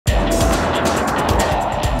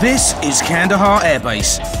This is Kandahar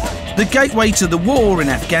airbase, the gateway to the war in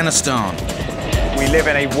Afghanistan. We live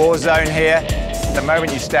in a war zone here. The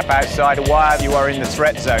moment you step outside a wire, you are in the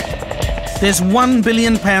threat zone. There's £1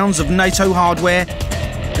 billion of NATO hardware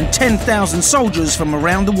and 10,000 soldiers from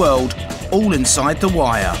around the world, all inside the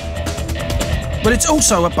wire. But it's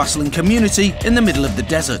also a bustling community in the middle of the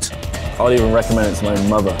desert. I'd even recommend it to my own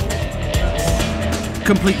mother.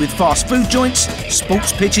 Complete with fast food joints,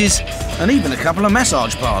 sports pitches, and even a couple of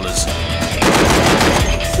massage parlours.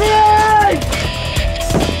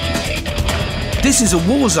 This is a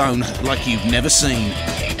war zone like you've never seen.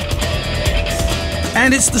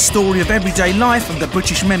 And it's the story of everyday life of the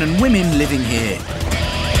British men and women living here.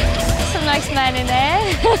 Some nice men in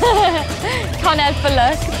there. Can't help but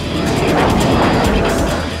look.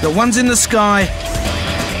 The ones in the sky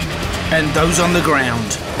and those on the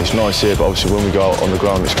ground. It's nice here, but obviously when we go out on the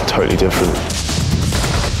ground, it's totally different.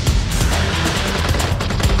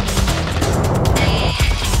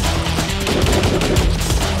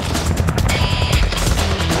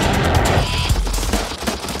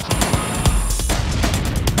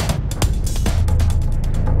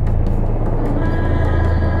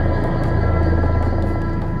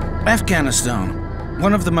 Afghanistan,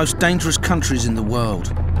 one of the most dangerous countries in the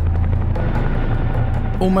world.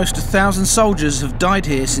 Almost 1,000 soldiers have died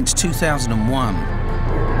here since 2001.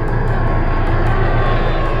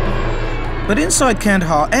 But inside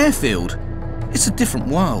Kandahar airfield, it's a different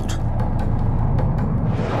world.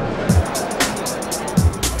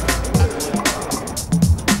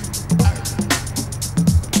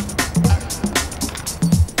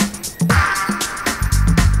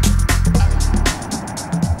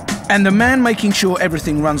 And the man making sure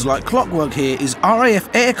everything runs like clockwork here is RAF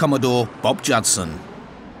Air Commodore Bob Judson.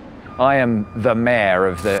 I am the mayor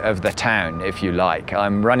of the town, if you like.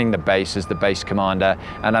 I'm running the base as the base commander,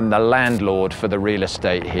 and I'm the landlord for the real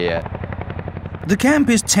estate here. The camp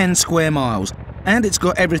is 10 square miles, and it's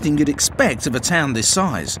got everything you'd expect of a town this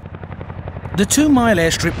size. The 2-mile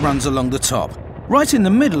airstrip runs along the top. Right in the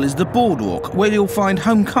middle is the boardwalk, where you'll find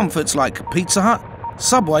home comforts like Pizza Hut,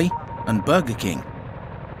 Subway, and Burger King.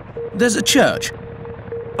 There's a church,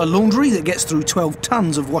 a laundry that gets through 12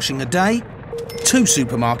 tons of washing a day, 2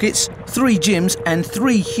 supermarkets, 3 gyms and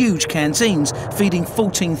 3 huge canteens feeding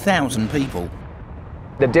 14,000 people.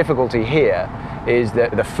 The difficulty here is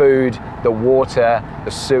that the food, the water,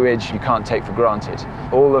 the sewage you can't take for granted.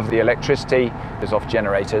 All of the electricity is off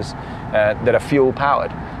generators that are fuel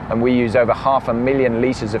powered, and we use over 500,000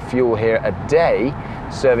 litres of fuel here a day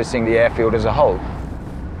servicing the airfield as a whole.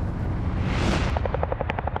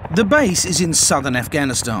 The base is in southern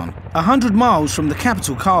Afghanistan, 100 miles from the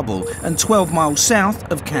capital Kabul and 12 miles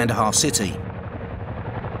south of Kandahar city.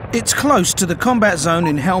 It's close to the combat zone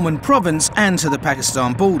in Helmand province and to the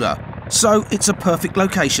Pakistan border, so it's a perfect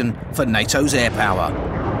location for NATO's air power.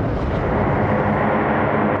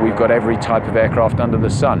 We've got every type of aircraft under the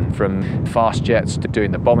sun, from fast jets to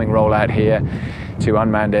doing the bombing rollout here, to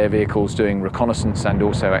unmanned air vehicles doing reconnaissance and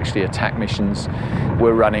also actually attack missions.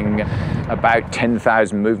 We're running about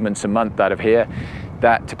 10,000 movements a month out of here.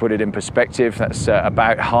 That, to put it in perspective, that's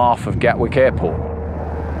about half of Gatwick Airport.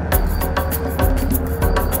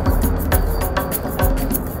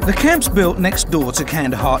 The camp's built next door to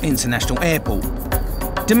Kandahar International Airport.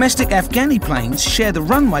 Domestic Afghani planes share the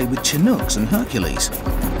runway with Chinooks and Hercules.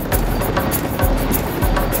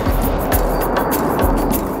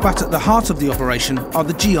 But at the heart of the operation are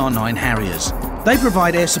the GR9 Harriers. They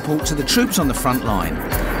provide air support to the troops on the front line.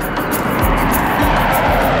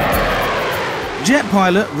 Jet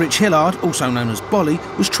pilot Rich Hillard, also known as Bolly,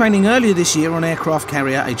 was training earlier this year on aircraft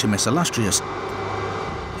carrier HMS Illustrious.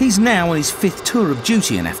 He's now on his 5th tour of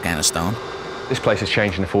duty in Afghanistan. This place has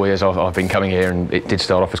changed in the 4 years I've been coming here, and it did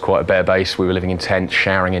start off as quite a bare base. We were living in tents,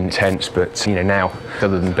 showering in tents, but now,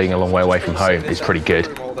 other than being a long way away from home, it's pretty good.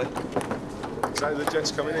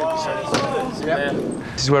 This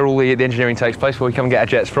is where all the engineering takes place, where we come and get our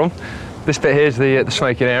jets from. This bit here is the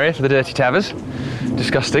smoking area for the dirty tavers.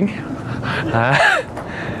 Disgusting.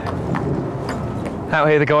 Out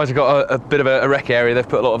here the guys have got a bit of a rec area. They've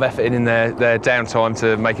put a lot of effort in their downtime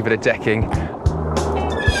to make a bit of decking.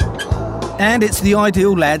 And it's the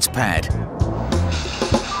ideal lad's pad.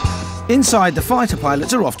 Inside, the fighter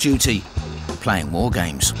pilots are off duty, playing war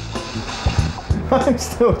games. I'm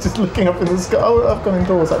still just looking up in the sky. Oh, I've gone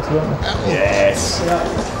indoors actually, haven't I? Yes! Yeah.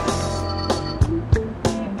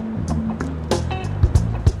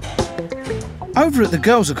 Over at the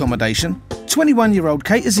girls' accommodation, 21-year-old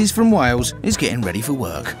Kate Aziz from Wales is getting ready for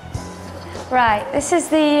work. Right, this is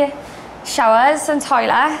the showers and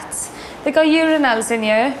toilets. They've got urinals in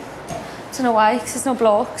here. Don't know why, because there's no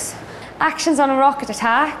blocks. Action's on a rocket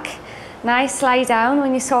attack. Nice lie down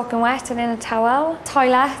when you're soaking wet and in a towel.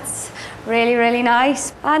 Toilets, really, really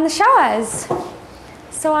nice. And the showers.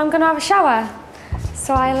 So I'm gonna have a shower.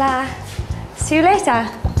 So I'll see you later.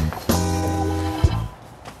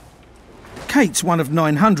 Kate's one of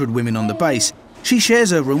 900 women on the base. She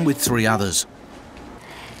shares her room with 3 others.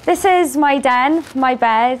 This is my den, my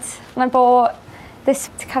bed, and I bought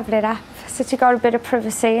this to cover it up, so you got a bit of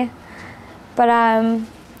privacy. But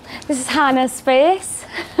this is Hannah's space.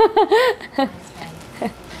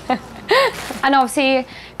 And obviously,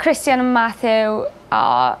 Christian and Matthew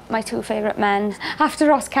are my 2 favourite men, after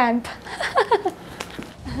Ross Kemp.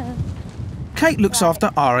 Kate looks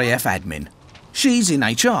after RAF admin. She's in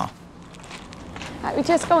HR. Right, we're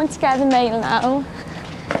just going to get the mail now.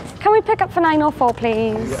 Can we pick up for 9:04,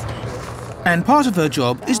 please? And part of her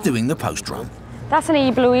job is doing the post run. That's an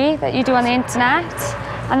e-bluey that you do on the internet,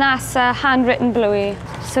 and that's a handwritten bluey,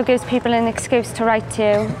 so it gives people an excuse to write to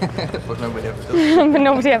you. But nobody ever does. But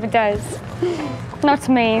nobody ever does. Not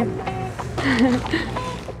me.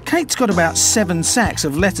 Kate's got about 7 sacks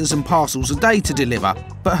of letters and parcels a day to deliver,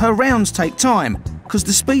 but her rounds take time because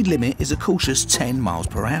the speed limit is a cautious 10 miles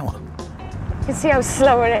per hour. You can see how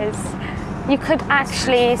slow it is. You could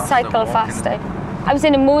actually cycle faster. I was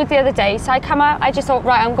in a mood the other day, so I come out, I just thought,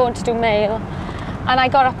 right, I'm going to do mail. And I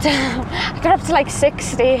got up to like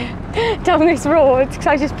 60 down this road because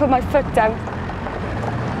I just put my foot down.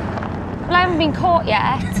 Well, I haven't been caught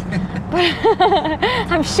yet, but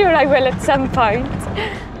I'm sure I will at some point.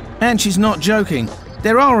 And she's not joking.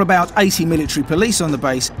 There are about 80 military police on the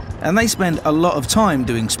base, and they spend a lot of time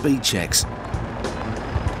doing speed checks.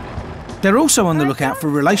 They're also on the lookout for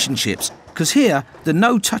relationships, because here the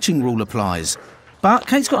no touching rule applies. But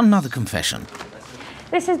Kate's got another confession.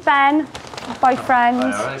 This is Ben,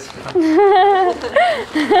 boyfriend.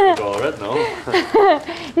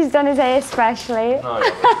 He's done his hair specially.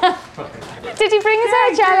 Did he bring his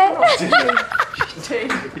hair gel?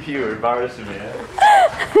 You were embarrassing me.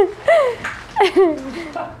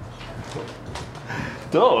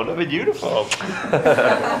 Don't, I'm in uniform.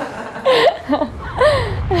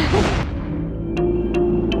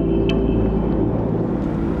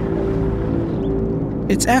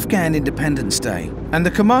 It's Afghan Independence Day, and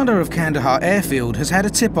the commander of Kandahar airfield has had a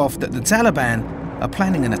tip-off that the Taliban are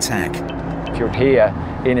planning an attack. If you're here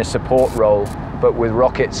in a support role, but with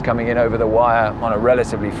rockets coming in over the wire on a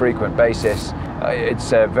relatively frequent basis,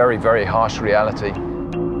 it's a very, very harsh reality.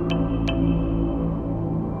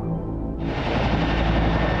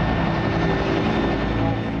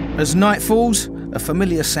 As night falls, a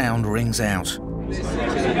familiar sound rings out.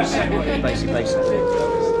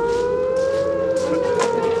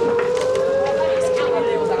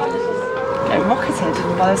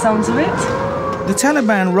 Rocketed by the sounds of it. The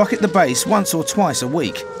Taliban rocket the base once or twice a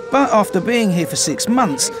week, but after being here for 6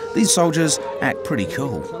 months, these soldiers act pretty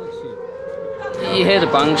cool. You hear the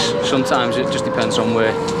bangs sometimes, it just depends on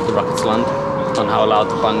where the rockets land, on how loud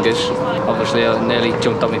the bang is. Obviously I nearly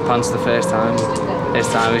jumped off my pants the first time. This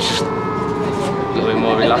time it's just a little bit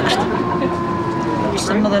more relaxed. Just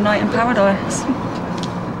another night in paradise.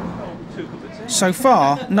 So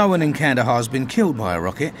far, no one in Kandahar has been killed by a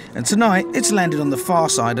rocket, and tonight it's landed on the far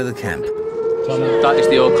side of the camp. That is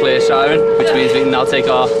the all clear siren, which means we can now take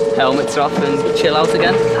our helmets off and chill out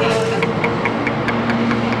again.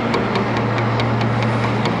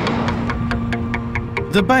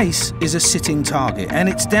 The base is a sitting target, and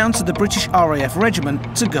it's down to the British RAF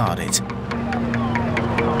regiment to guard it.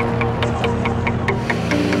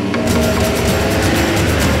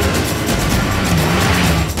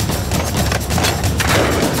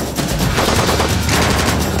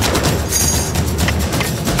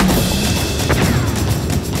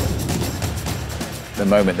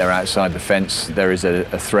 The moment they're outside the fence, there is a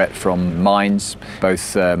threat from mines,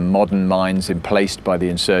 both modern mines emplaced by the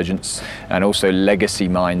insurgents and also legacy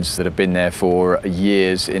mines that have been there for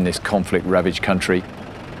years in this conflict-ravaged country.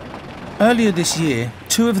 Earlier this year,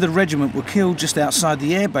 2 of the regiment were killed just outside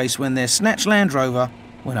the airbase when their snatched Land Rover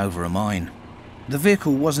went over a mine. The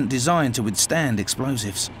vehicle wasn't designed to withstand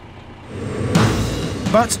explosives.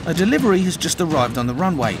 But a delivery has just arrived on the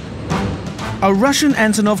runway. A Russian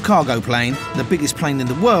Antonov cargo plane, the biggest plane in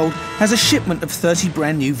the world, has a shipment of 30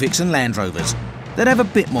 brand new Vixen Land Rovers that have a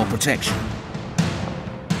bit more protection.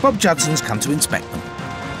 Bob Judson's come to inspect them.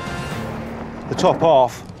 The top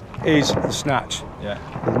half is the snatch. Yeah.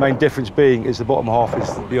 The main difference being is the bottom half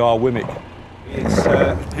is the R Wimic. It's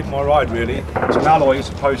hit my ride really. It's an alloy as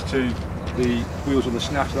opposed to the wheels on the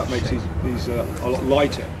snatch. That makes these a lot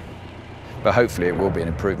lighter. But hopefully it will be an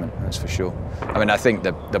improvement, that's for sure. I mean, I think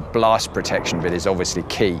the blast protection bit is obviously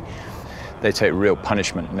key. They take real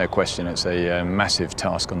punishment, no question. It's a massive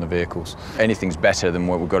task on the vehicles. Anything's better than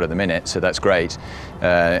what we've got at the minute, so that's great.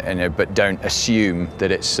 But don't assume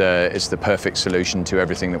that it's the perfect solution to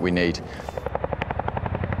everything that we need.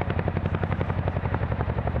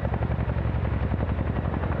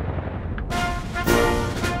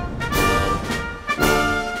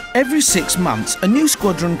 Every 6 months, a new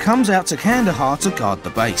squadron comes out to Kandahar to guard the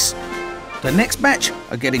base. The next batch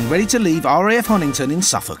are getting ready to leave RAF Honington in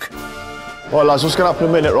Suffolk. Right, lads, what's going to happen in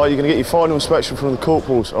a minute, right? You're going to get your final inspection from the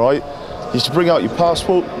corporals, all right? You used to bring out your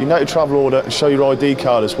passport, your NATO travel order, and show your ID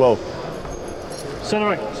card as well.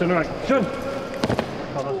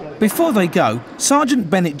 Before they go, Sergeant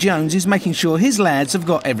Bennett Jones is making sure his lads have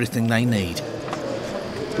got everything they need.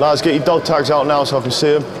 Lads, get your dog tags out now so I can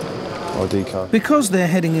see them. ID card. Because they're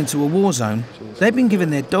heading into a war zone, they've been given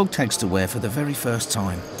their dog tags to wear for the very first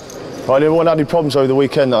time. Right, anyone had any problems over the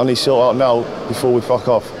weekend that I need to sort out now before we fuck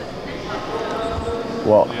off?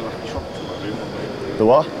 What? The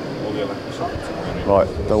what? Right,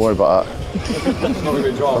 don't worry about that.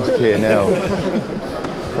 Fucking hell.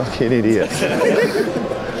 Fucking idiot.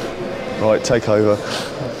 Right, take over.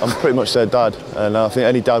 I'm pretty much their dad, and I think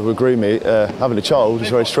any dad would agree with me, having a child is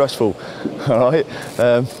very stressful, all right?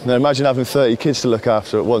 Now imagine having 30 kids to look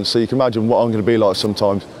after at once, so you can imagine what I'm going to be like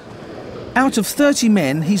sometimes. Out of 30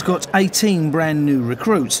 men, he's got 18 brand new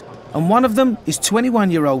recruits, and one of them is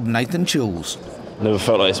 21-year-old Nathan Choules. Never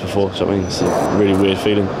felt like this before, so I mean, it's a really weird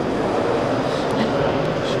feeling.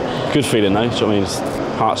 Good feeling though, so I mean,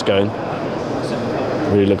 heart's going.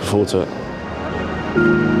 Really looking forward to it.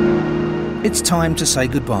 It's time to say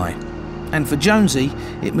goodbye. And for Jonesy,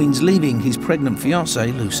 it means leaving his pregnant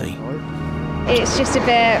fiancée, Lucy. It's just a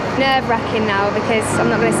bit nerve-wracking now because I'm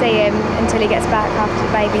not going to see him until he gets back after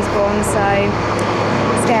the baby's born, so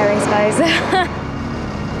scary, I suppose.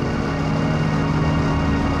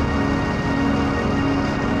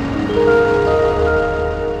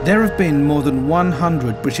 There have been more than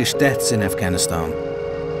 100 British deaths in Afghanistan,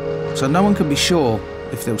 so no one can be sure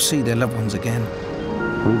if they'll see their loved ones again.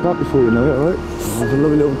 I'll be back before you know it, alright? I have a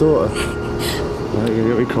lovely little daughter. Right, you're going to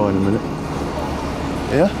get me crying in a minute.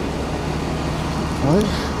 Yeah? Alright? I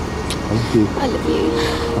love you. I love you.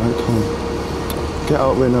 Alright, come on. Get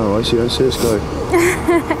out of here now, alright, so you don't see us go.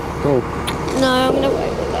 Go. No, I'm going to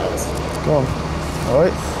wait with those. Go on.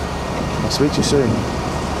 Alright? I'll speak to you soon.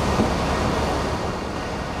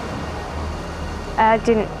 I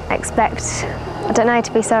didn't expect, I don't know,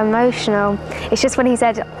 to be so emotional. It's just when he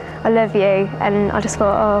said, I love you, and I just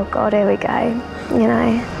thought, oh God, here we go, you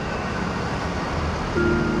know.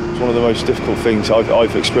 It's one of the most difficult things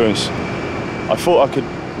I've experienced. I thought I could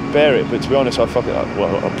bear it, but to be honest, I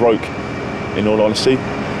broke, in all honesty.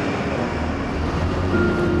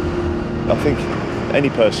 I think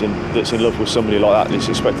any person that's in love with somebody like that is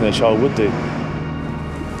expecting their child would do.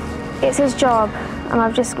 It's his job, and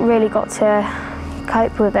I've just really got to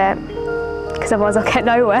cope with it, because otherwise I'll get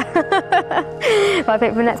nowhere. But I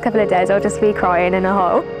think for the next couple of days I'll just be crying in a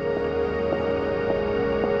hole.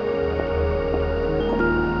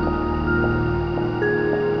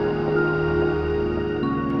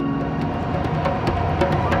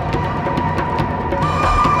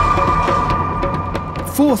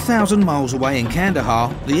 "4,000 miles away in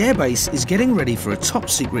Kandahar, the airbase is getting ready for a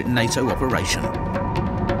top-secret NATO operation.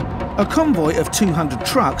 A convoy of 200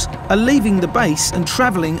 trucks are leaving the base and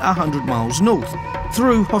travelling 100 miles north,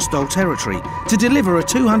 through hostile territory, to deliver a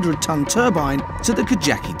 200-ton turbine to the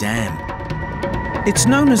Kajaki Dam. It's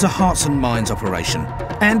known as a Hearts and Minds operation,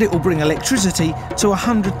 and it will bring electricity to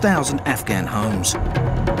 100,000 Afghan homes.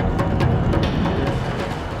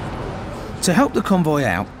 To help the convoy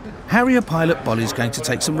out, Harrier pilot Bolly's going to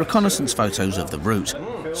take some reconnaissance photos of the route,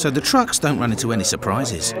 so the trucks don't run into any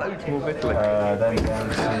surprises. Bottle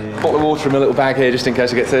of water in my little bag here just in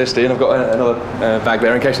case I get thirsty, and I've got another bag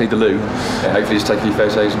there in case I need the loo. Hopefully just take a few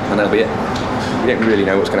photos and that'll be it. We don't really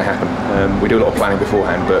know what's going to happen. We do a lot of planning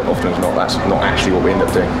beforehand, but often it's not. That's not actually what we end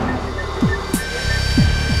up doing.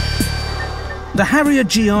 The Harrier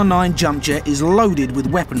GR9 jump jet is loaded with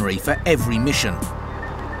weaponry for every mission.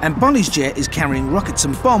 And Bolly's jet is carrying rockets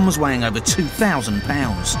and bombs weighing over 2,000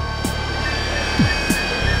 pounds.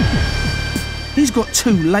 He's got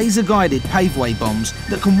 2 laser-guided paveway bombs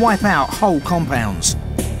that can wipe out whole compounds.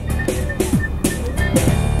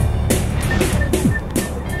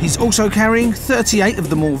 He's also carrying 38 of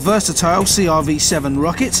the more versatile CRV-7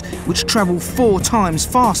 rockets, which travel 4 times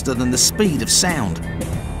faster than the speed of sound.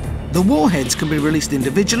 The warheads can be released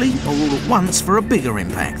individually or all at once for a bigger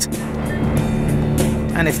impact.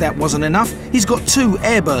 And if that wasn't enough, he's got 2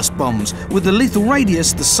 airburst bombs with a lethal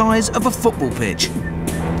radius the size of a football pitch.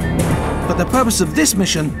 But the purpose of this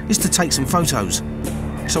mission is to take some photos.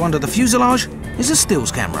 So under the fuselage is a stills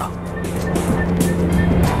camera.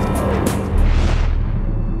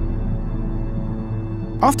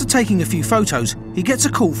 After taking a few photos, he gets a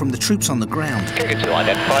call from the troops on the ground. Targets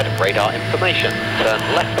identified, radar information. Turn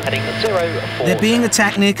left heading 040. They're being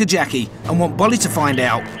attacked near Kajaki and want Bolly to find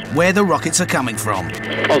out where the rockets are coming from.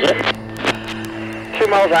 Positive. 2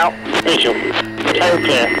 miles out. Visual. Tail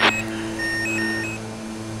clear.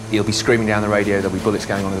 He'll be screaming down the radio, there'll be bullets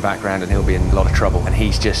going on in the background, and he'll be in a lot of trouble. And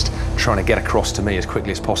he's just trying to get across to me as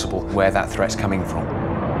quickly as possible where that threat's coming from.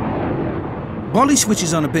 Bolly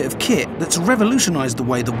switches on a bit of kit that's revolutionised the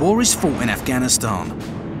way the war is fought in Afghanistan.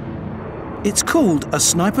 It's called a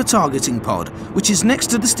sniper targeting pod, which is next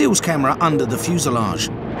to the stills camera under the fuselage.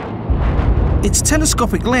 Its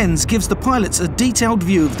telescopic lens gives the pilots a detailed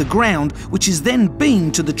view of the ground, which is then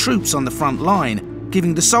beamed to the troops on the front line,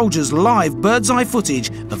 giving the soldiers live bird's-eye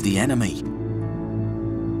footage of the enemy.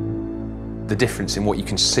 The difference in what you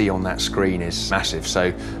can see on that screen is massive.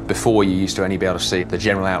 So before you used to only be able to see the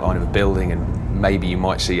general outline of a building and maybe you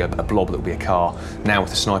might see a blob that would be a car. Now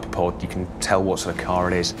with the sniper pod, you can tell what sort of car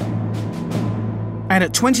it is. And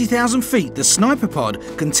at 20,000 feet, the sniper pod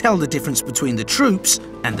can tell the difference between the troops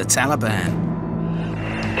and the Taliban.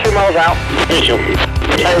 2 miles out. Visual.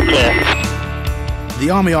 Tail clear. The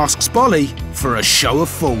army asks Bolly for a show of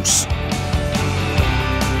force.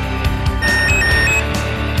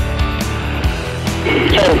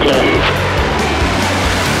 Tail clear.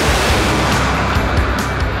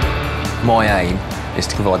 My aim is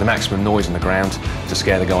to provide the maximum noise on the ground to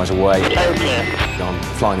scare the guys away. Tail clear. I'm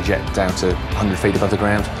flying the jet down to 100 feet above the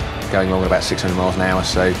ground, going along at about 600 miles an hour,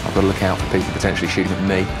 so I've got to look out for people potentially shooting at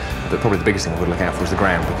me. But probably the biggest thing I've got to look out for is the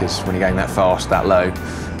ground, because when you're going that fast, that low,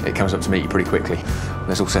 it comes up to meet you pretty quickly.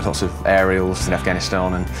 There's also lots of aerials in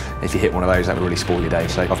Afghanistan, and if you hit one of those, that would really spoil your day.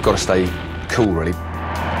 So I've got to stay cool, really.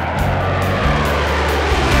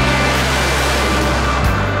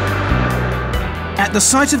 At the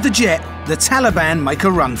sight of the jet, the Taliban make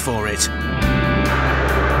a run for it.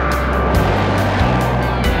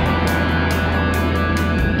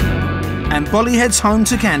 And Bolly heads home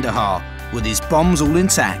to Kandahar with his bombs all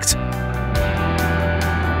intact.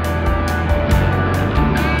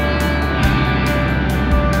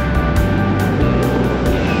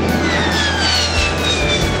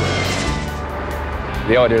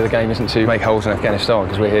 The idea of the game isn't to make holes in Afghanistan,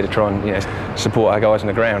 because we're here to try and support our guys on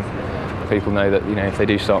the ground. People know that if they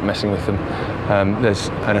do start messing with them, there's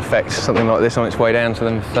an effect, something like this, on its way down to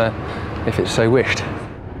them if it's so wished.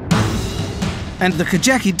 And the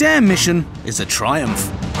Kajaki Dam mission is a triumph.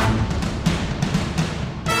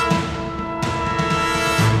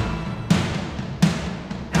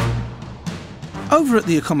 Over at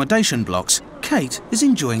the accommodation blocks, Kate is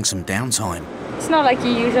enjoying some downtime. It's not like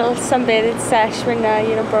your usual sunbathing sesh when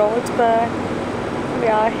you're abroad, but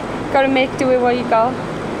yeah, got to make do with what you got.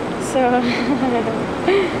 So I'm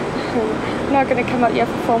not going to come out here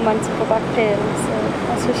for 4 months and go back pale, so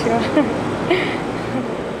that's for sure.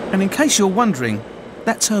 And in case you're wondering,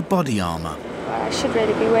 that's her body armour. I should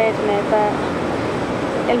really be wearing it, but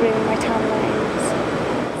it'll ruin my tan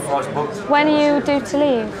lines. When are you due to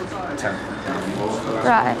leave? 10.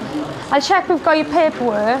 Right. I'll check we've got your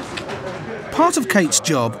paperwork. Part of Kate's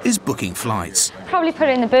job is booking flights. Probably put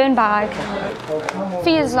it in the burn bag.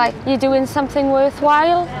 Feels like you're doing something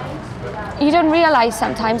worthwhile. You don't realise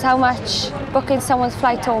sometimes how much booking someone's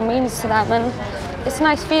flight home means to them, and it's a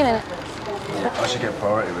nice feeling. I should get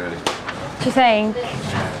priority, really. Do you think?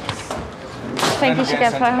 I think you should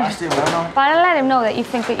get priority. But I'll let him know that you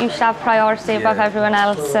think that you should have priority above everyone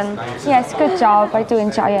else. And yeah, it's a good job. I do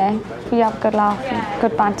enjoy it. We have a good laugh and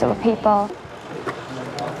good banter with people.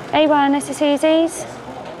 Anyone, SSEZs?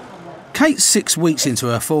 Kate's 6 weeks into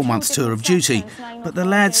her 4-month tour of duty, but the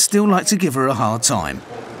lads still like to give her a hard time.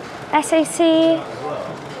 SAC,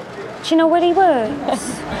 do you know where he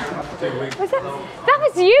works? That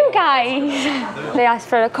was you guys! They asked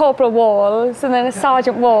for a Corporal Walls and then a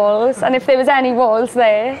Sergeant Walls, and if there was any walls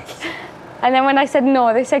there. And then when I said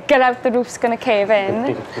no, they said, get out, the roof's going to cave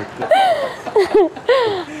in.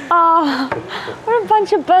 Oh, what a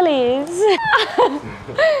bunch of bullies.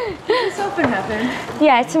 Does this often happen?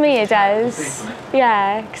 Yeah, to me it does.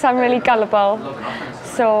 Yeah, because I'm really gullible.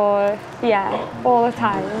 So, yeah, all the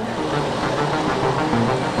time.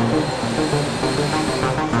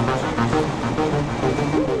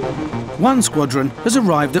 One squadron has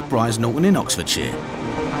arrived at Brize Norton in Oxfordshire.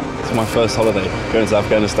 It's my first holiday, going to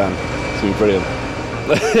Afghanistan. It's been brilliant.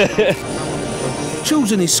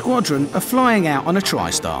 Jules and his squadron are flying out on a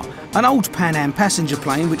TriStar, an old Pan Am passenger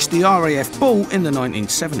plane which the RAF bought in the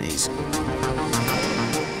 1970s.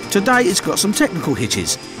 Today it's got some technical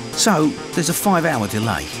hitches, so there's a 5-hour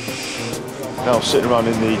delay. Now I'm sitting around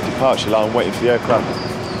in the departure line waiting for the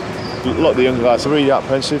aircraft. A lot of the younger lads are really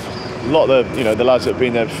apprehensive. A lot of the lads that have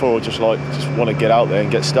been there before just want to get out there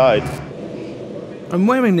and get started. And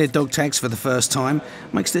wearing their dog tags for the first time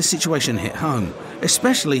makes their situation hit home,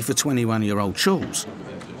 especially for 21-year-old Charles.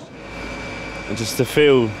 And just to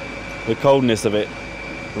feel the coldness of it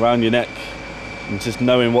around your neck and just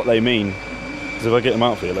knowing what they mean. Because if I get them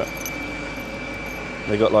out for you, look,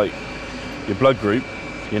 they got like your blood group,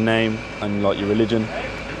 your name, and like your religion.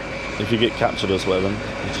 If you get captured or whatever,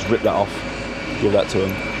 you just rip that off, give that to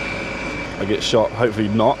them. I get shot, hopefully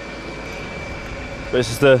not. But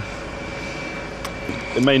it's just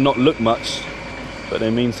it may not look much, but they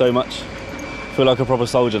mean so much. I feel like a proper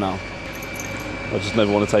soldier now. I just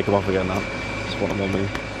never want to take them off again now. Just want them on me.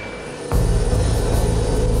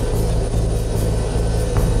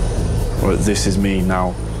 Well, this is me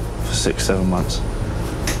now for 6-7 months.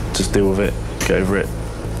 Just deal with it, get over it.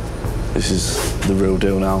 This is the real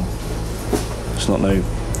deal now. It's not no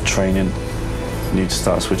training. You need to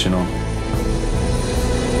start switching on.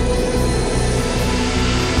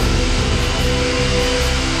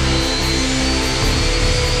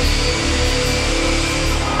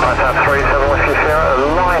 Contact 37 Whiskey Sierra,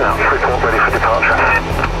 line up, report ready for departure.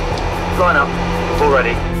 Line up, all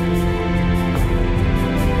ready.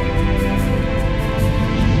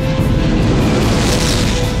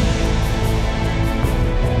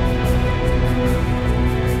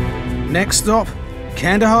 Next stop,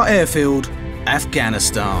 Kandahar Airfield,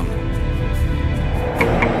 Afghanistan.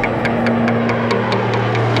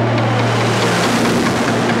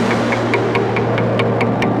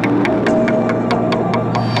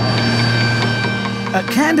 At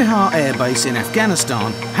Kandahar Airbase in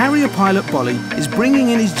Afghanistan, Harrier pilot Bolly is bringing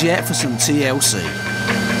in his jet for some TLC.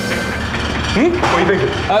 What are you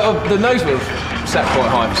thinking? The nose wheel's sat quite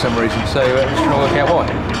high for some reason, so I'm just trying to work out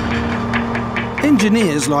why.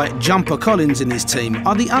 Engineers like Jumper Collins and his team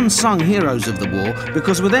are the unsung heroes of the war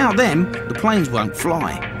because without them, the planes won't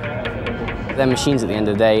fly. They're machines at the end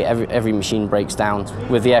of the day. Every machine breaks down.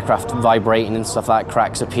 With the aircraft vibrating and stuff like that,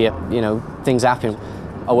 cracks appear, things happen.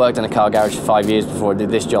 I worked in a car garage for 5 years before I did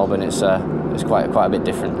this job, and it's quite a bit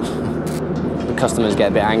different. The customers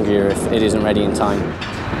get a bit angrier if it isn't ready in time.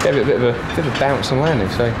 Gave it a bit of a bounce on landing,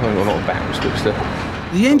 so well, not a bounce, but still.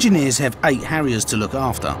 The engineers have 8 Harriers to look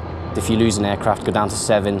after. If you lose an aircraft, go down to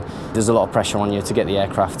 7, there's a lot of pressure on you to get the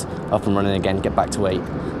aircraft up and running again, get back to 8.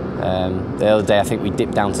 The other day I think we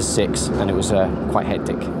dipped down to 6 and it was quite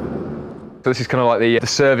hectic. So this is kind of like the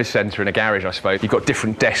service centre in a garage, I suppose. You've got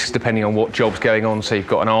different desks depending on what job's going on. So you've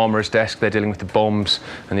got an armourer's desk, they're dealing with the bombs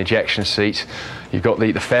and the ejection seats. You've got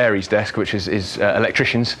the fairies desk, which is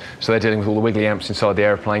electricians, so they're dealing with all the wiggly amps inside the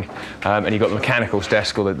aeroplane. And you've got the mechanicals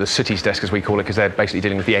desk, or the city's desk as we call it, because they're basically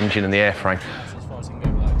dealing with the engine and the airframe.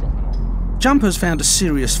 Jumpers found a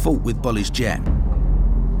serious fault with Bolly's jet.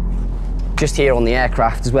 Just here on the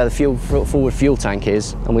aircraft is where the forward fuel tank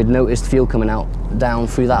is, and we'd noticed fuel coming out down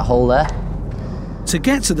through that hole there. To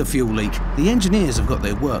get to the fuel leak, the engineers have got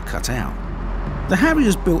their work cut out. The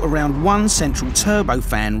Harrier's built around one central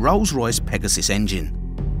turbofan Rolls-Royce Pegasus engine.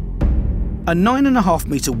 A 9.5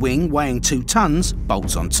 metre wing weighing 2 tonnes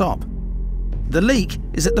bolts on top. The leak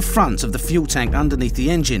is at the front of the fuel tank underneath the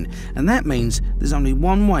engine, and that means there's only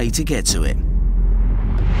one way to get to it.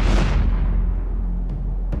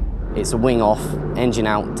 It's a wing off, engine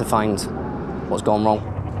out to find what's gone wrong.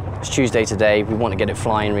 It's Tuesday today, we want to get it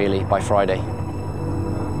flying really by Friday.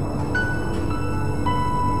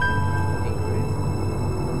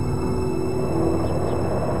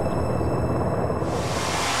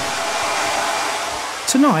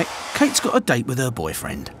 Tonight, Kate's got a date with her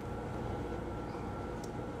boyfriend.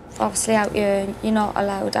 Obviously out here, you're not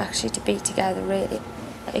allowed actually to be together, really.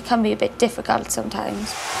 It can be a bit difficult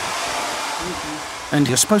sometimes. And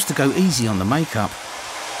you're supposed to go easy on the makeup.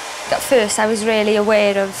 At first, I was really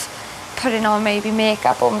aware of putting on maybe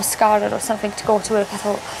makeup or mascara or something to go to work. I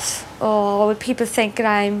thought, oh, would people think that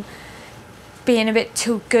I'm being a bit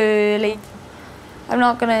too girly? I'm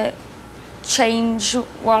not going to change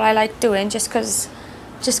what I like doing just because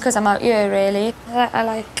I'm out here, really. I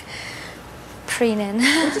like preening.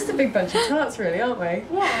 We're just a big bunch of tarts, really, aren't we?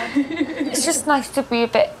 Yeah. It's just nice to be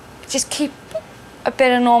just keep a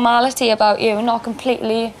bit of normality about you and not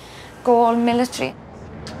completely go all military.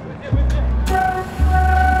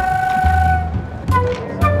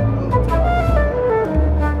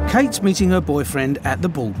 Kate's meeting her boyfriend at the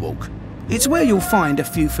boardwalk. It's where you'll find a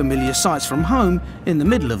few familiar sights from home in the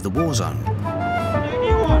middle of the war zone.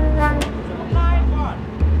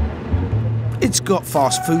 It's got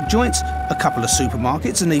fast food joints, a couple of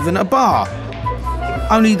supermarkets and even a bar.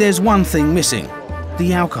 Only there's one thing missing,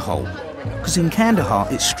 the alcohol, because in Kandahar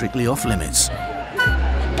it's strictly off limits.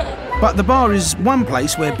 But the bar is one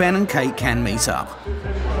place where Ben and Kate can meet up.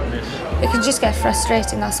 It can just get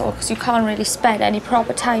frustrating, that's all, because you can't really spend any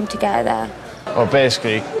proper time together. Well,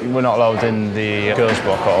 basically, we're not allowed in the girls'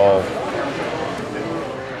 block at all.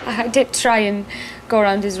 I did try and go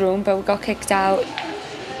around his room, but we got kicked out.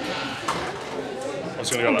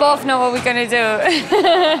 We both know what we're going to do.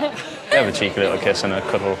 We have a cheeky little kiss and a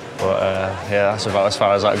cuddle, but yeah, that's about as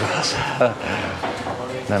far as that goes.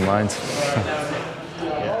 Never mind.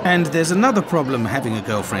 And there's another problem having a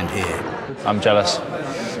girlfriend here. I'm jealous.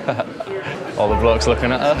 All the blokes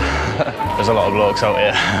looking at her. There's a lot of blokes out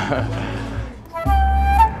here.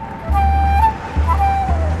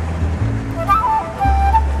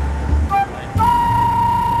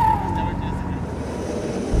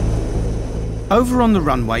 Over on the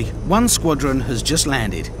runway, one squadron has just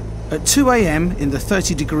landed. At 2 AM in the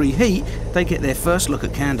 30-degree heat, they get their first look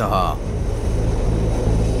at Kandahar.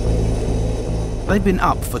 They've been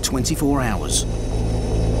up for 24 hours.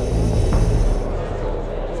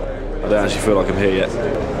 I don't actually feel like I'm here yet.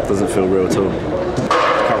 It doesn't feel real at all.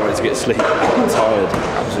 Can't wait to get to sleep. I'm tired,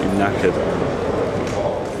 absolutely knackered.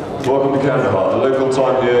 Welcome to Kandahar. The local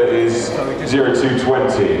time here is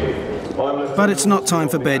 02:20. But it's not time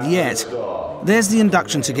for bed yet. There's the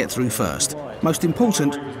induction to get through first. Most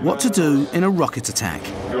important, what to do in a rocket attack.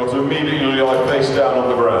 You've got to immediately lie face down on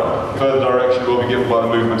the ground. Further direction will be given by the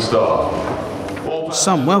movement staff.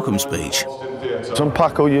 Some welcome speech. So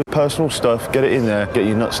unpack all your personal stuff, get it in there, get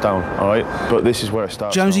your nuts down, all right? But this is where it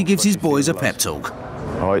starts. Jonesy gives his boys a pep talk.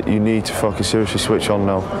 All right, you need to fucking seriously switch on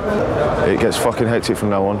now. It gets fucking hectic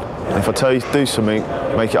from now on. And if I tell you to do something,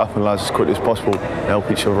 make it happen, lads, as quickly as possible and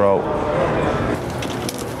help each other out.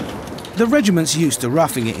 The regiment's used to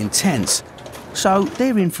roughing it in tents, so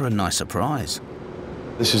they're in for a nice surprise.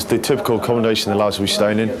 This is the typical accommodation the lads will be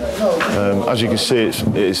staying in. As you can see, it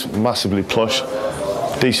is massively plush.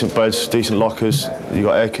 Decent beds, decent lockers, you've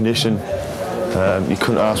got air conditioning. You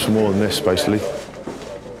couldn't ask for more than this, basically.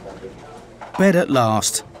 Bed at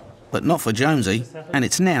last, but not for Jonesy, and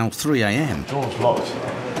it's now 3 AM. Door's locked.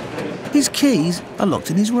 His keys are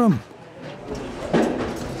locked in his room.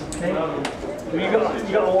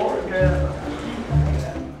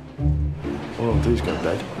 All I'll do is go to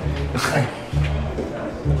bed.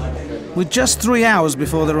 With just 3 hours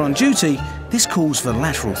before they're on duty, this calls for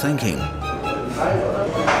lateral thinking.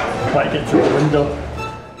 Might get through the window.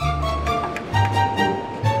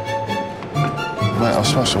 Mate, I'll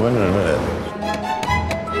smash the window in a minute.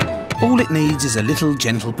 All it needs is a little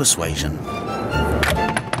gentle persuasion.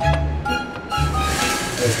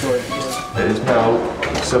 It is now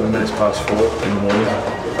 7 minutes past 4 in the morning.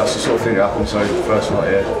 That's the sort of thing that happens, so the first night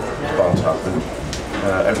here, it's bound to happen.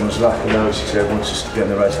 Everyone's laughing now, everyone's just getting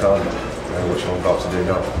the rest down, which I'm about to do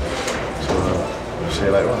now. So, we'll see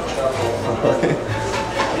you later on.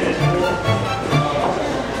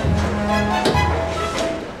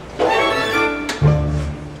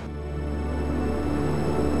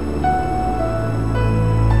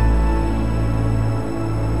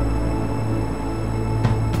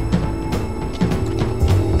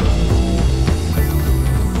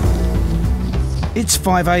 It's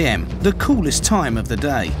 5 AM, the coolest time of the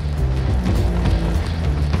day.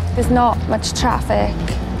 There's not much traffic,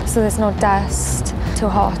 so there's no dust. Too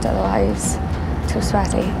hot otherwise, too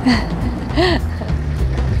sweaty.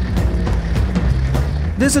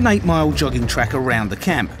 There's an 8-mile jogging track around the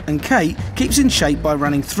camp, and Kate keeps in shape by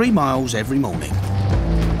running 3 miles every morning.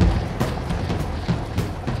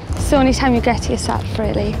 It's the only time you get to yourself,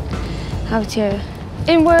 really, out here.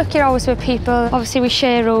 In work, you're always with people. Obviously, we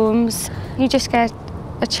share rooms. You just get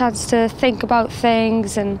a chance to think about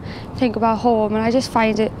things and think about home, and I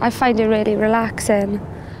find it really relaxing.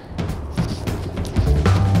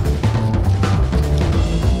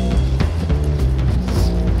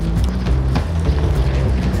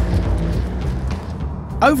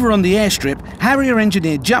 Over on the airstrip, Harrier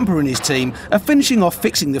engineer Jumper and his team are finishing off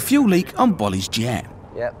fixing the fuel leak on Bolly's jet.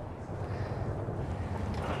 Yep.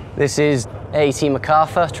 This is AT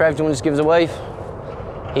MacArthur. Trev, do you want to just give us a wave?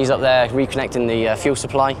 He's up there reconnecting the fuel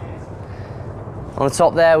supply. On the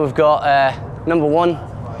top there, we've got number 1,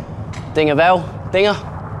 Dinger Bell. Dinger,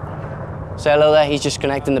 say hello there. He's just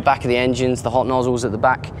connecting the back of the engines, the hot nozzles at the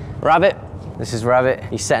back. Rabbit, this is Rabbit.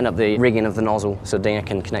 He's setting up the rigging of the nozzle so Dinger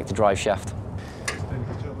can connect the drive shaft.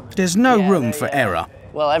 There's no room for error.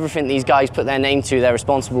 Well, everything these guys put their name to, they're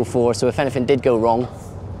responsible for, so if anything did go wrong,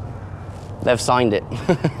 they've signed it.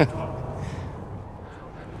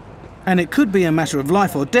 And it could be a matter of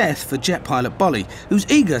life or death for jet pilot Bolly, who's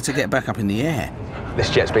eager to get back up in the air. This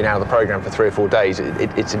jet's been out of the programme for 3 or 4 days.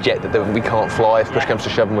 It's a jet that we can't fly. If push comes to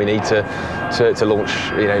shove and we need to launch,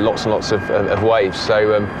 you know, lots and lots of waves. So,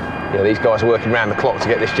 you know, these guys are working round the clock to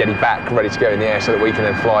get this jetty back, ready to go in the air so that we can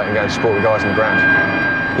then fly it and go and support the guys on the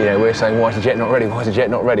ground. You know, we're saying, why is the jet not ready? Why is the jet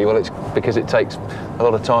not ready? Well, it's because it takes a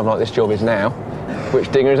lot of time like this job is now, which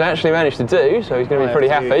Dinger has actually managed to do, so he's going to be pretty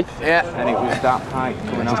happy. Yeah, and it was that height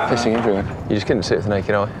coming Just off. pissing everywhere. You just couldn't see it with the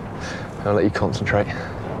naked eye. I'll let you concentrate.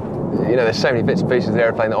 You know, there's so many bits and pieces of the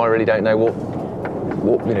aeroplane that I really don't know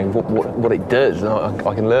what it does. And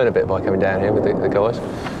I can learn a bit by coming down here with the guys.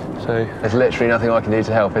 So there's literally nothing I can do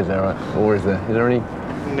to help, is there? Right? Or is there? Is there any?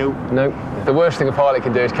 Nope. Nope. The worst thing a pilot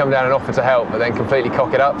can do is come down and offer to help, but then completely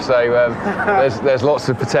cock it up. So there's lots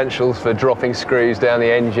of potentials for dropping screws down the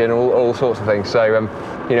engine, all sorts of things. So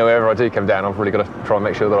you know, wherever I do come down, I've really got to try and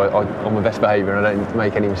make sure that I'm on my best behaviour and I don't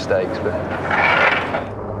make any mistakes.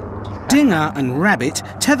 Dinger and Rabbit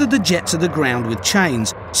tether the jet to the ground with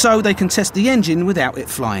chains so they can test the engine without it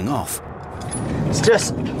flying off. It's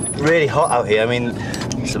just really hot out here. I mean,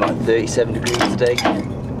 it's about 37 degrees today.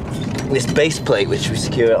 This base plate, which we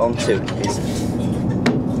secure it onto, is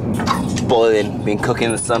boiling, been cooking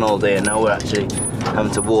in the sun all day, and now we're actually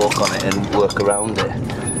having to walk on it and work around it.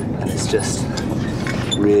 And it's just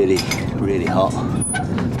really, really hot.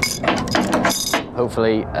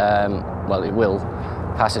 Hopefully, well, it will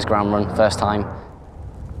pass this ground run first time.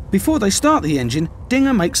 Before they start the engine,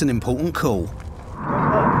 Dinger makes an important call.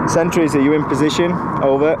 Sentries, are you in position?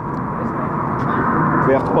 Over.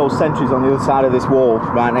 We have to post sentries on the other side of this wall,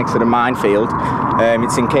 right next to the minefield.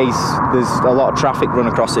 It's in case there's a lot of traffic run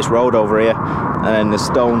across this road over here, and the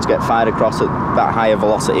stones get fired across at that higher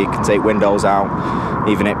velocity. It can take windows out,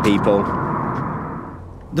 even hit people.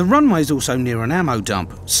 The runway's also near an ammo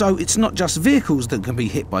dump, so it's not just vehicles that can be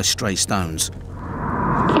hit by stray stones.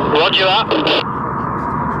 Roger that.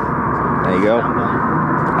 There you go.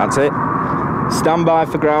 That's it. Stand by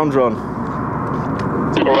for ground run.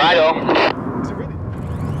 Right on.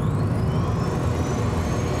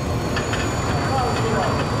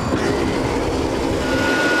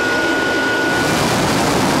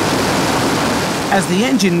 As the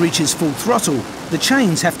engine reaches full throttle, the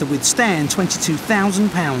chains have to withstand 22,000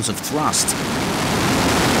 pounds of thrust.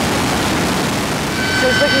 So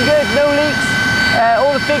it's looking good, no leaks.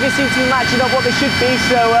 All the figures seem to be matching up what they should be,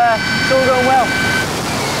 so it's all going well.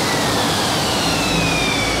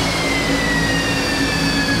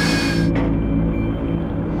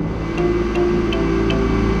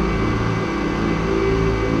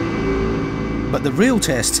 But the real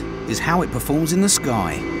test is how it performs in the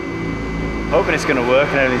sky. Hoping it's going to work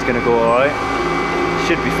and everything's going to go alright.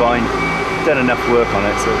 Should be fine. Done enough work on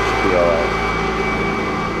it, so it should be alright.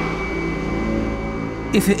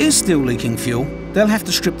 If it is still leaking fuel, they'll have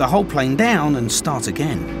to strip the whole plane down and start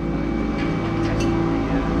again.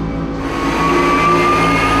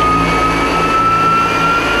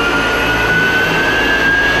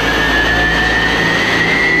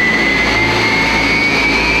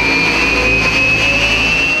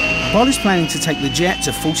 Bolly's planning to take the jet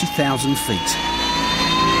to 40,000 feet.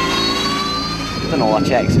 Done all our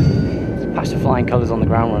checks. It's passed the flying colours on the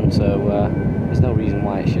ground run, so there's no reason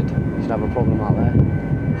why it should have a problem out there.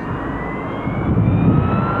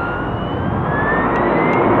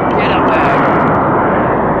 Get up there!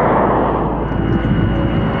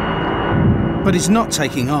 But it's not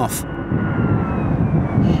taking off.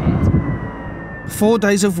 Shit. 4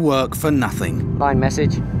 days of work for nothing. Line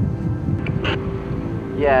message.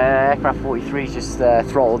 Yeah, aircraft 43's just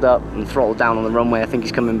throttled up and throttled down on the runway. I think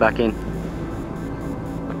he's coming back in.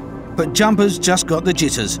 But Jumper's just got the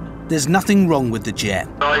jitters. There's nothing wrong with the jet.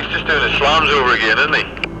 No, he's just doing the slams over again, isn't he?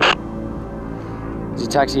 Is he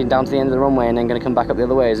taxiing down to the end of the runway and then going to come back up the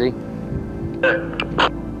other way, is he? Yeah.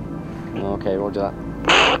 Okay, roger that.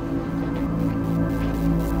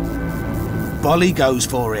 Bolly goes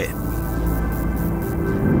for it.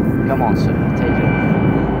 Come on, sir, take it off.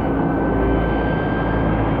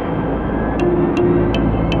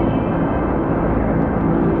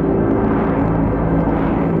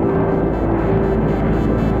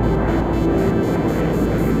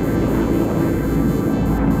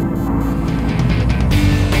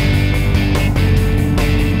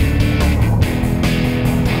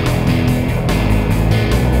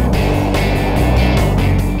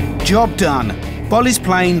 Job done. Bolly's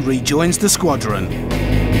plane rejoins the squadron.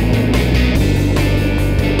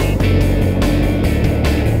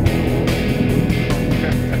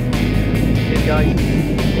 Good guys.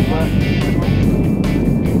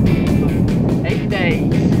 8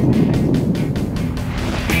 days.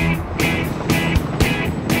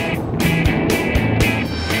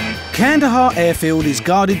 Kandahar airfield is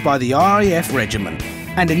guarded by the RAF regiment,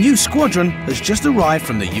 and a new squadron has just arrived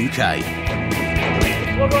from the UK.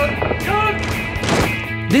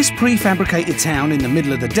 This prefabricated town in the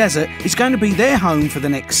middle of the desert is going to be their home for the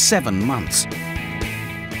next 7 months.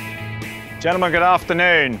 Gentlemen, good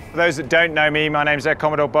afternoon. For those that don't know me, my name's Air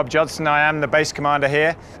Commodore Bob Judson. I am the base commander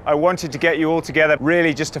here. I wanted to get you all together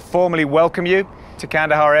really just to formally welcome you to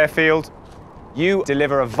Kandahar Airfield. You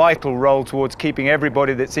deliver a vital role towards keeping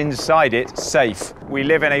everybody that's inside it safe. We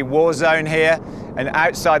live in a war zone here, and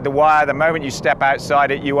outside the wire, the moment you step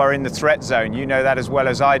outside it, you are in the threat zone. You know that as well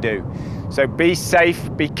as I do. So be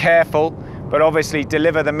safe, be careful, but obviously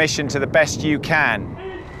deliver the mission to the best you can.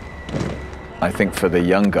 I think for the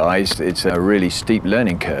young guys, it's a really steep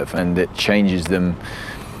learning curve, and it changes them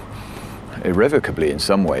irrevocably in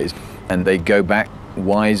some ways. And they go back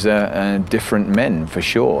wiser and different men, for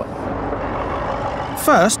sure.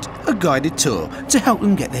 First, a guided tour to help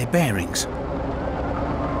them get their bearings.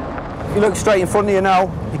 If you look straight in front of you now,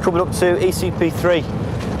 you're coming up to ECP3.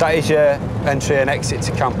 That is your entry and exit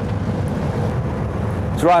to camp.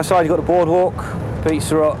 So right outside, you've got the boardwalk,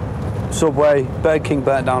 Pizza Hut, Subway, Burger King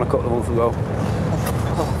burnt down a couple of months ago,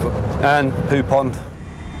 and Poo Pond.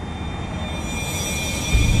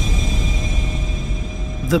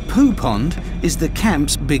 The Poo Pond is the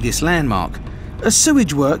camp's biggest landmark, a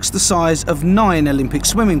sewage works the size of 9 Olympic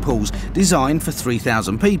swimming pools designed for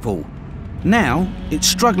 3,000 people. Now, it's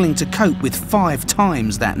struggling to cope with 5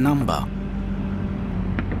 times that number.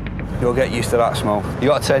 You'll get used to that smell. You've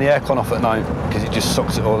got to turn the aircon off at night because it just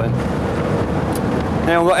sucks it all in.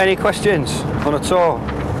 Anyone got any questions on a tour?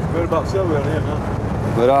 Whereabouts are we on here now?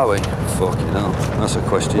 Where are we? Fucking hell, that's a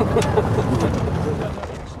question.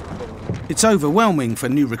 It's overwhelming for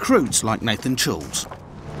new recruits like Nathan Chulz.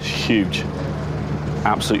 It's huge,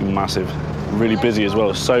 absolutely massive, really busy as well.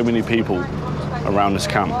 There's so many people around this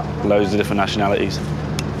camp, loads of different nationalities.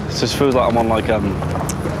 It just feels like I'm on like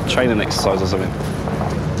training exercise or something.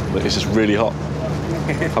 But it's just really hot.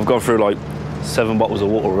 I've gone through like 7 bottles of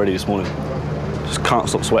water already this morning. Just can't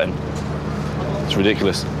stop sweating. It's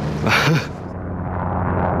ridiculous.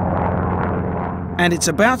 And it's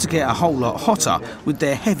about to get a whole lot hotter with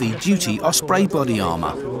their heavy-duty Osprey body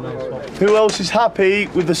armour. Who else is happy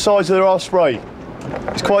with the size of their Osprey?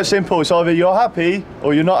 It's quite simple. It's either you're happy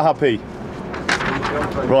or you're not happy.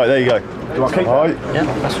 Right, there you go. Do you want to keep All right. Yeah,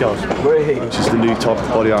 that's yours. It's just the new type of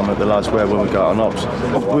body armour that the lads wear when we go out on ops.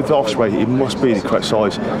 With the Osprey, it must be the correct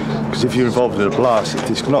size, because if you're involved in a blast, if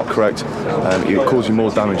it's not correct, it causes you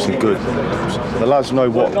more damage than good. The lads know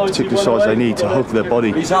what particular size they need to hug their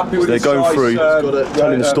body. So they're going through,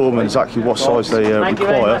 telling the storeman exactly what size they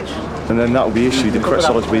require, and then that will be issued, the correct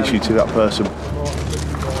size will be issued to that person.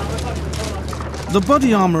 The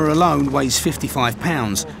body armour alone weighs 55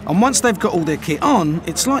 pounds, and once they've got all their kit on,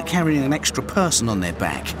 it's like carrying an extra person on their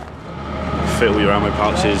back. Fit all your ammo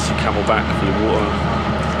pouches, your camelback for your water,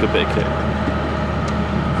 good bit of kit.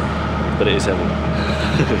 But it is heavy.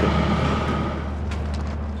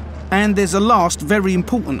 And there's a last very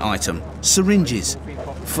important item, syringes,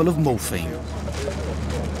 full of morphine.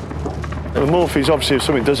 The morphine is obviously if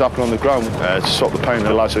something does happen on the ground, to stop the pain,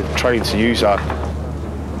 the lads are trained to use that.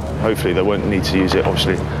 Hopefully they won't need to use it,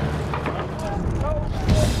 obviously.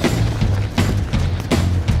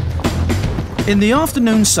 In the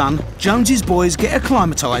afternoon sun, Jones's boys get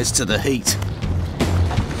acclimatised to the heat.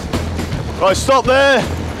 Right, stop there.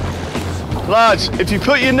 Lads, if you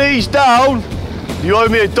put your knees down, you owe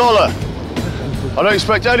me $1. I don't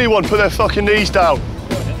expect anyone to put their fucking knees down.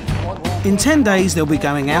 In 10 days, they'll be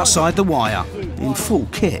going outside the wire, in full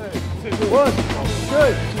kit. 1,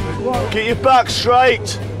 2, get your back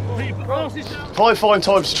straight. I find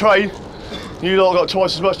time to train. You lot got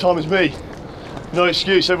twice as much time as me. No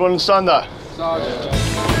excuse, everyone understand that?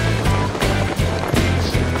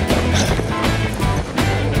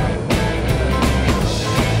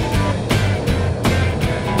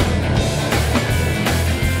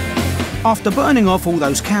 After burning off all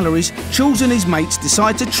those calories, Chulz and his mates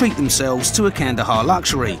decide to treat themselves to a Kandahar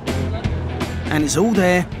luxury. And it's all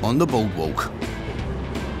there on the boardwalk.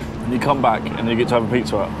 And you come back and you get to have a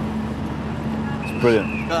Pizza Hut. It's brilliant.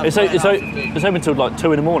 It's open till like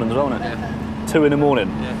 2 in the morning as well, isn't it? Yeah. 2 in the morning.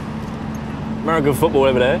 Yeah. American football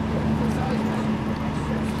over there.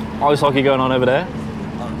 Ice hockey going on over there.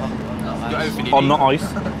 On not ice.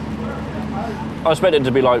 I expect it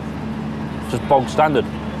to be like just bog standard.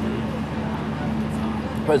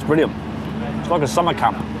 But it's brilliant. It's like a summer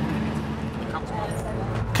camp.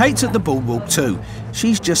 Kate's at the boardwalk too.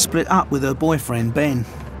 She's just split up with her boyfriend, Ben.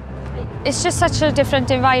 It's just such a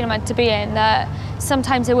different environment to be in that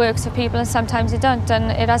sometimes it works for people and sometimes it don't,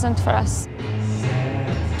 and it hasn't for us.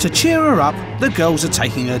 To cheer her up, the girls are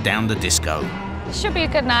taking her down the disco. It should be a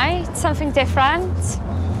good night, something different.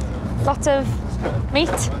 Lots of meat.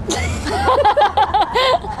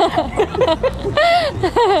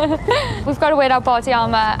 We've got to wear our body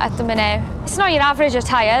armour at the minute. It's not your average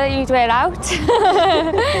attire that you'd wear out.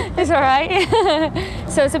 It's all right.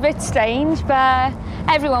 So it's a bit strange, but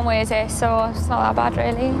everyone wears it, so it's not that bad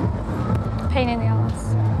really. Pain in the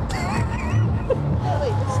arse.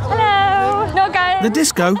 Hello. No guys. The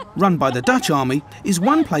disco, run by the Dutch army, is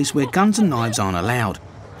one place where guns and knives aren't allowed.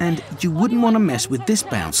 And you wouldn't want to mess with this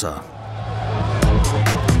bouncer.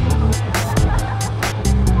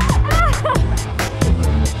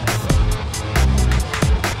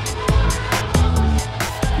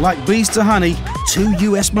 Like bees to honey, 2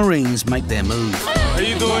 US Marines make their move. How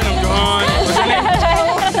you doing? I'm gone. What's your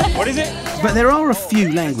name? What is it? But there are a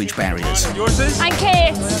few language barriers. Yours is? I'm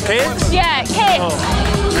Kate. Kate? Yeah, Kate. Oh.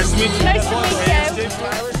 Nice to meet you. Nice to meet you.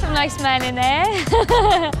 Some nice men in there.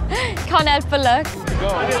 Can't help but look.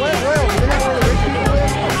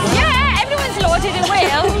 Yeah, everyone's loaded in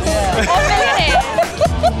Wales. Or millionaires.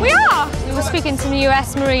 We are. We were speaking to the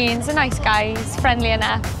US Marines. They're nice guys, friendly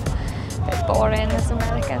enough. A bit boring as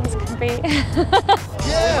Americans can be.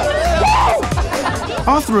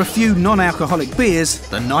 After a few non-alcoholic beers,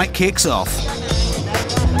 the night kicks off.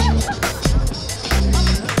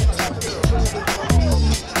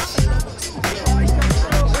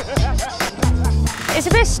 It's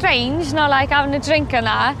a bit strange, not like having a drink and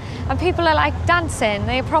that, and people are like dancing,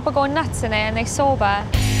 they're proper going nuts in it and they're sober.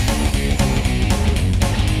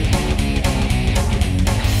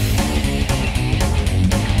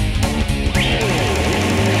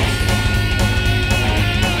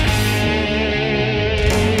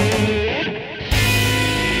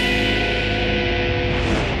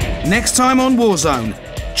 Next time on Warzone,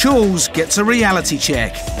 Charles gets a reality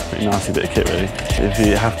check. Pretty nasty bit of kit, really. If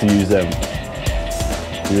you have to use them,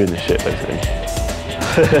 you're in the shit, basically.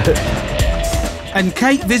 And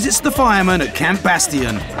Kate visits the firemen at Camp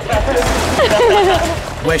Bastion,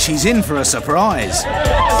 where she's in for a surprise.